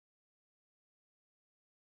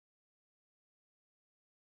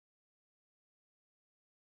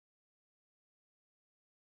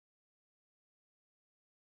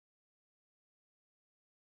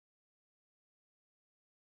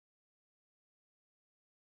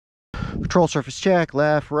Control surface check,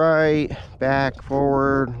 left, right, back,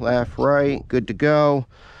 forward, left, right, good to go.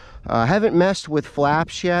 Haven't messed with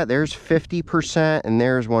flaps yet. There's 50% and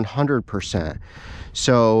there's 100%.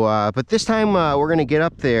 So, but this time we're gonna get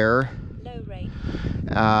up there. Low rate.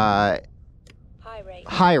 High rate.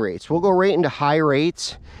 High rates. We'll go right into high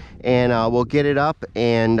rates and we'll get it up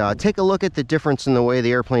and take a look at the difference in the way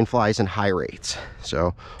the airplane flies in high rates.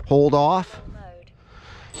 So hold off.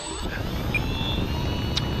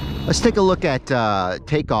 Let's take a look at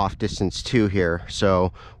takeoff distance too here.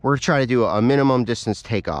 So we're trying to do a minimum distance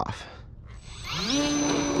takeoff.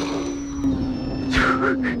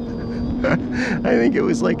 I think it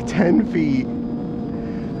was like 10 feet.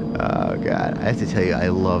 Oh God, I have to tell you, I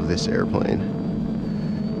love this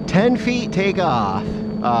airplane. 10 feet takeoff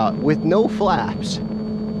with no flaps. All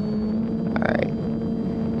right,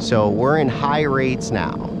 so we're in high rates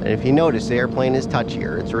now. And if you notice, the airplane is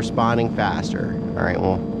touchier. It's responding faster. All right,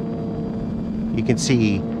 well, you can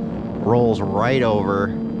see rolls right over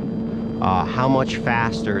how much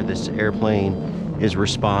faster this airplane is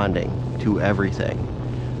responding to everything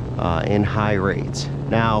in high rates.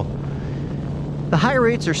 Now, the high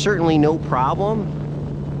rates are certainly no problem.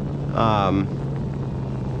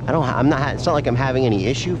 It's not like I'm having any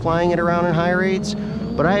issue flying it around in high rates,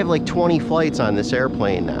 but I have like 20 flights on this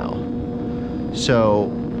airplane now. So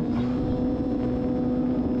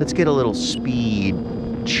let's get a little speed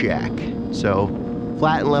check. So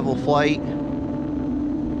flat and level flight.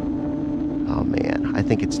 Oh man, I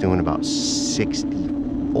think it's doing about 64.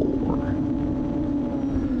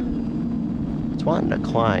 It's wanting to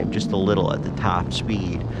climb just a little at the top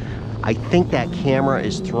speed. I think that camera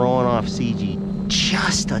is throwing off CG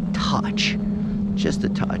just a touch. Just a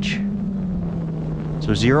touch.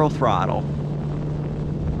 So 0 throttle.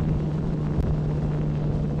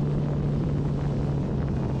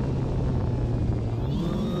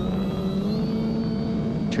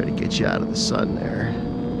 Try to get you out of the sun there.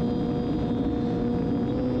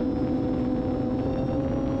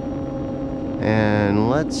 And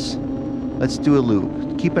let's do a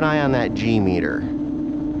loop. Keep an eye on that G meter.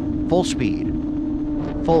 Full speed.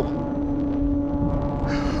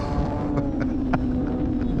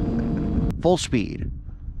 Full speed.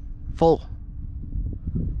 Full.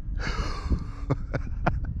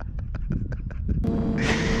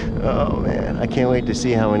 Oh man, I can't wait to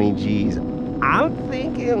see how many G's. I'm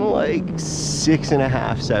thinking like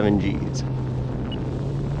 6.5, 7 G's.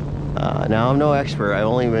 Now I'm no expert. I've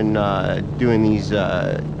only been doing these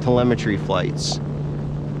telemetry flights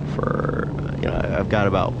for, you know, I've got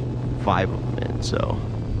about 5 of them in, so.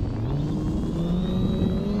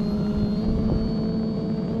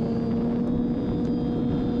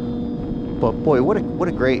 But boy, what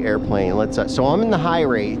a great airplane. Let's so I'm in the high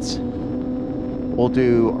rates. We'll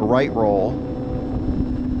do a right roll,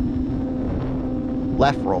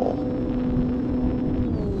 left roll.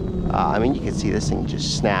 I mean, you can see this thing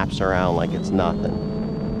just snaps around like it's nothing.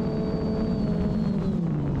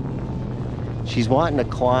 She's wanting to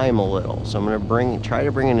climb a little, so I'm gonna try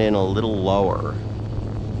to bring it in a little lower,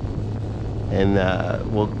 and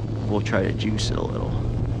we'll try to juice it a little.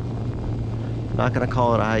 I'm not gonna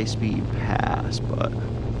call it a high-speed pass, but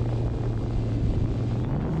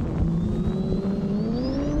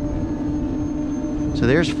so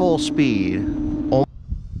there's full speed.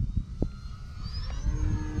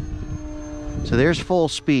 So there's full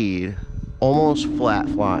speed, almost flat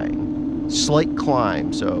flying, slight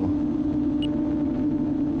climb. So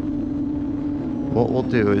what we'll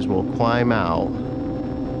do is we'll climb out.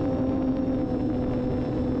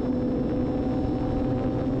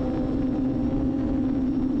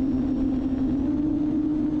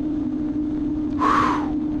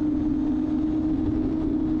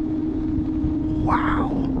 Wow.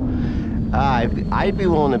 I'd be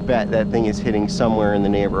willing to bet that thing is hitting somewhere in the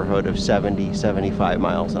neighborhood of 70, 75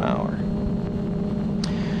 miles an hour.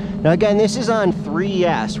 Now again, this is on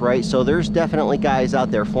 3S, right? So there's definitely guys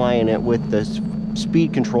out there flying it with the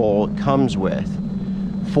speed control it comes with,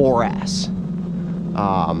 4S.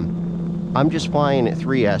 I'm just flying at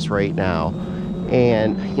 3S right now.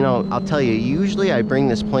 And, you know, I'll tell you, usually I bring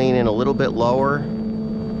this plane in a little bit lower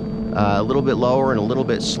and a little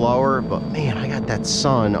bit slower, but man, I got that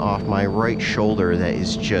sun off my right shoulder that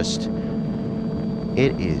is just,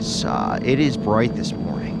 it is bright this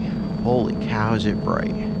morning. Holy cow, is it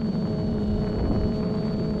bright.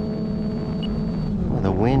 Well,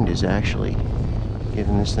 the wind is actually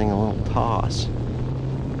giving this thing a little toss.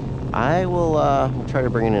 I will we'll try to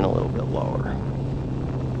bring it in a little bit lower.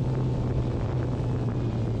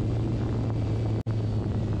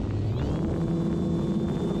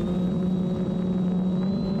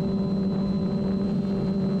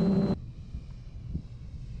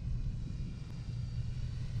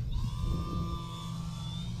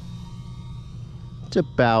 It's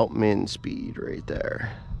about min speed right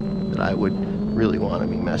there that I would really want to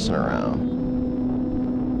be messing around.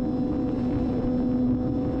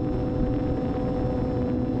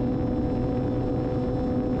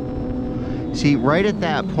 See, right at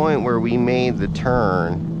that point where we made the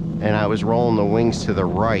turn and I was rolling the wings to the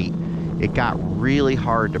right, it got really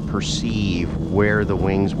hard to perceive where the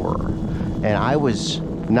wings were. And I was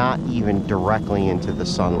not even directly into the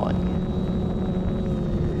sunlight.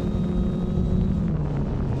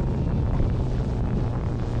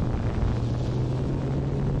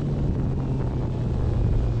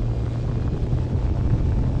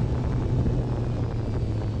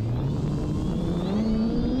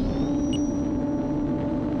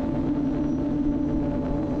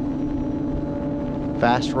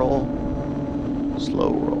 Fast roll,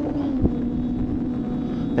 slow roll.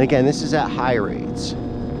 And again, this is at high rates.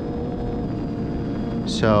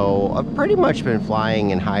 So I've pretty much been flying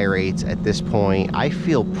in high rates at this point. I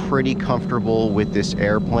feel pretty comfortable with this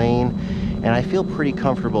airplane, and I feel pretty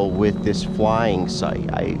comfortable with this flying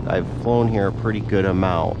site. I've flown here a pretty good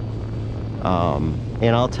amount.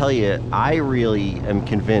 And I'll tell you, I really am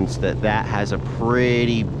convinced that that has a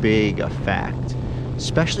pretty big effect,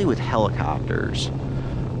 especially with helicopters.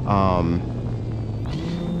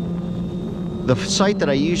 The site that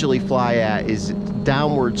I usually fly at is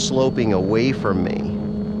downward sloping away from me,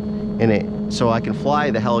 and so I can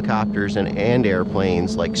fly the helicopters and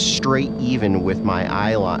airplanes like straight even with my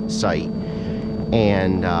eye sight,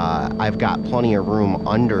 and I've got plenty of room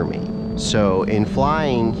under me. So in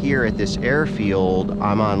flying here at this airfield,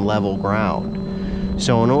 I'm on level ground.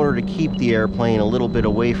 So in order to keep the airplane a little bit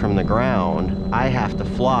away from the ground, I have to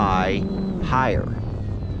fly higher.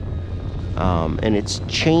 And it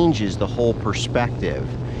changes the whole perspective.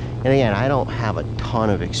 And again, I don't have a ton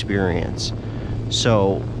of experience.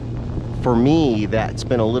 So for me, that's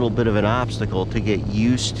been a little bit of an obstacle to get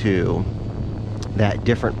used to that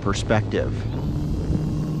different perspective.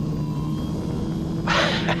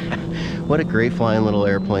 What a great flying little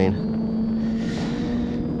airplane.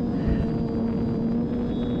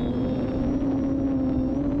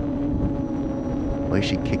 Well, you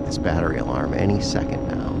should kick this battery alarm any second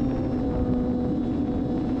now.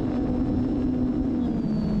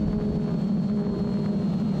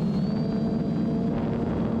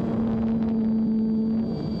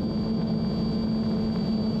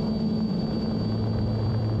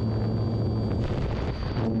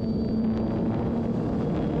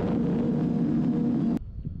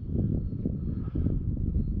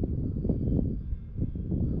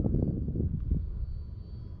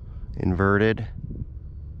 Inverted.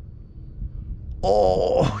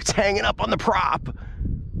 Oh, it's hanging up on the prop.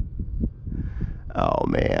 Oh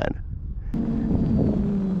man.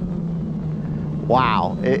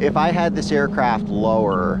 Wow, if I had this aircraft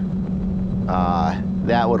lower,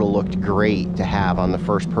 that would have looked great to have on the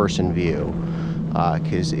first person view,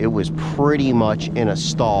 because it was pretty much in a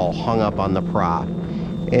stall hung up on the prop.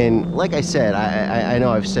 And like I said, I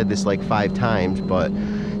know I've said this like 5 times, but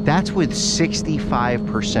that's with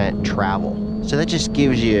 65% travel. So that just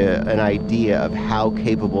gives you an idea of how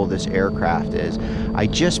capable this aircraft is. I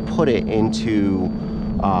just put it into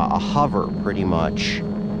a hover pretty much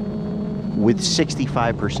with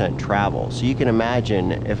 65% travel. So you can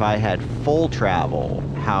imagine if I had full travel,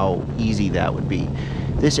 how easy that would be.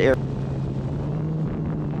 This aircraft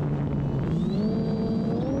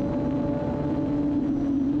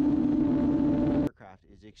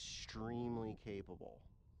is extremely capable.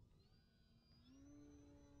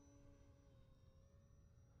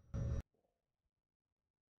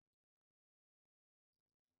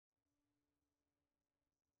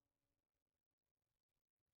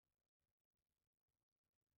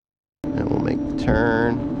 And we'll make the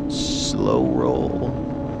turn, slow roll.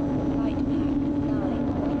 Flight pack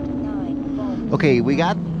 9.9 volts. Okay, we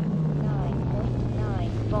got 9.9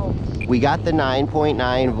 volts. the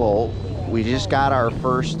 9.9 volt. We just got our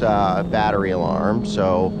first battery alarm,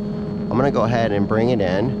 so I'm gonna go ahead and bring it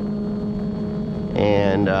in,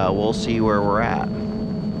 and we'll see where we're at.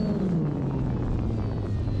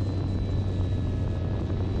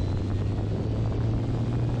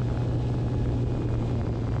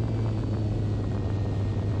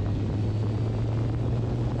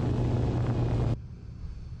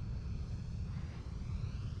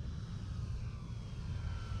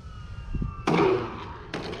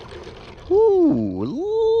 Ooh,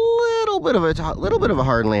 little bit of a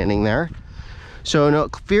hard landing there. So no,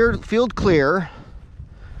 field clear.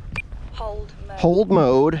 Hold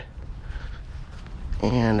mode.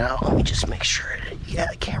 And let me just make sure. Yeah,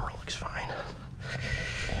 the camera looks fine.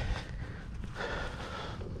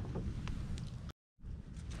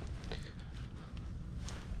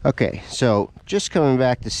 Okay, so just coming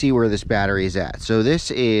back to see where this battery is at. So this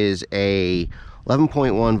is a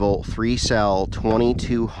 11.1 volt 3-cell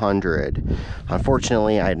 2200.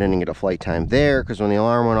 Unfortunately, I didn't get a flight time there because when the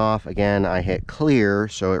alarm went off, again, I hit clear,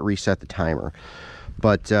 so it reset the timer.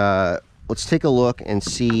 But let's take a look and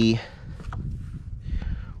see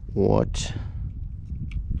what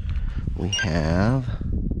we have.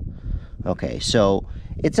 Okay, so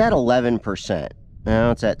it's at 11%.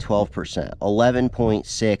 Now it's at 12%. 11.6,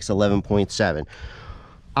 11.7.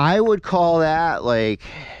 I would call that, like,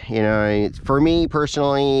 you know, for me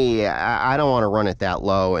personally, I don't want to run it that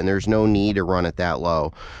low, and there's no need to run it that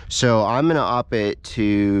low. So I'm going to up it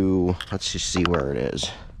to, let's just see where it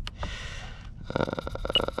is.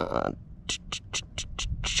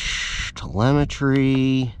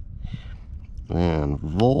 Telemetry and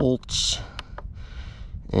volts,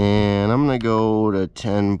 and I'm going to go to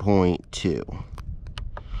 10.2.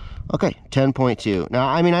 Okay, 10.2. Now,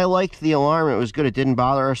 I mean, I liked the alarm. It was good. It didn't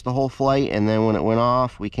bother us the whole flight. And then when it went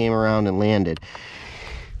off, we came around and landed.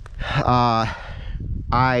 I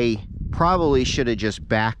probably should have just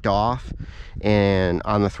backed off and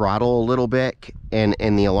on the throttle a little bit, and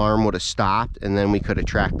the alarm would have stopped, and then we could have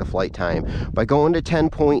tracked the flight time. By going to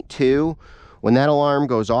 10.2, when that alarm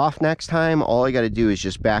goes off next time, all I got to do is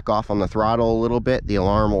just back off on the throttle a little bit. The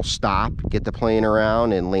alarm will stop, get the plane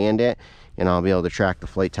around, and land it, and I'll be able to track the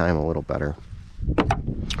flight time a little better.